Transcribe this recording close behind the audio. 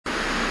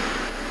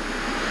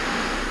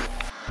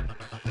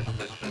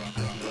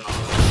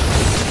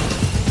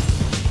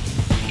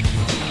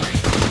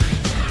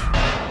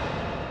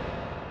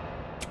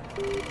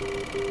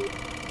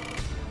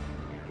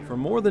For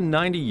more than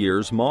 90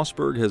 years,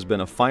 Mossberg has been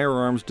a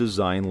firearms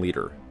design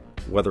leader.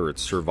 Whether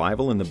it's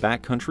survival in the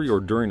backcountry or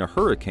during a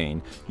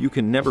hurricane, you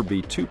can never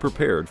be too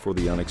prepared for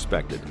the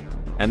unexpected.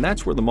 And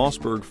that's where the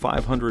Mossberg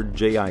 500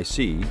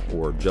 JIC,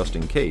 or just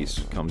in case,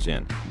 comes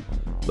in.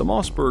 The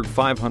Mossberg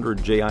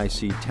 500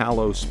 JIC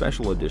Talo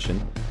Special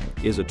Edition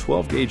is a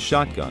 12-gauge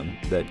shotgun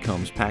that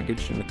comes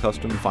packaged in a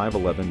custom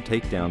 511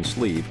 takedown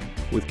sleeve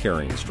with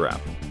carrying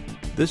strap.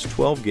 This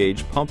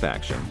 12-gauge pump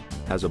action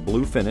has a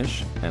blue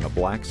finish and a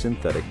black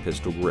synthetic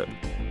pistol grip.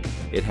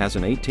 It has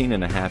an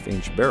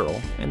 18.5-inch barrel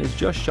and is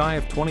just shy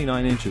of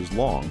 29 inches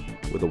long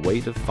with a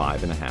weight of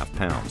 5.5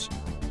 pounds.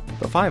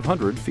 The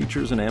 500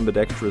 features an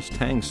ambidextrous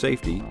tang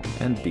safety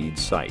and bead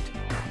sight.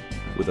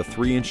 With a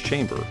 3-inch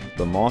chamber,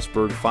 the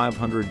Mossberg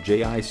 500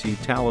 JIC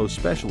Talo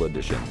Special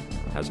Edition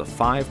has a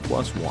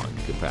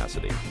 5+1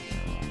 capacity.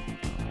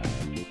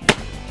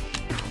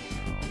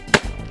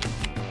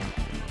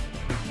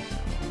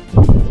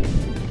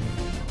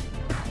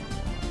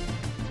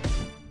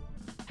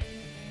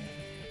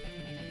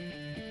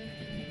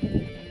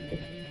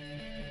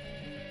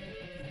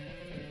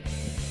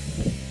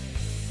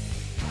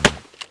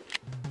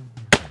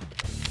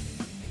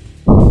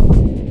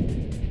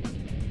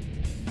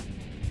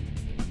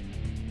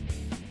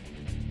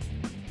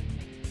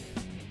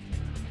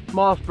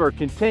 Mossberg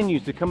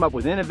continues to come up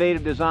with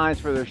innovative designs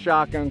for their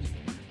shotguns.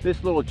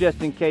 This little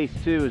just in case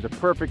too is a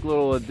perfect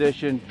little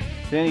addition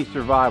to any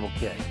survival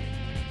kit.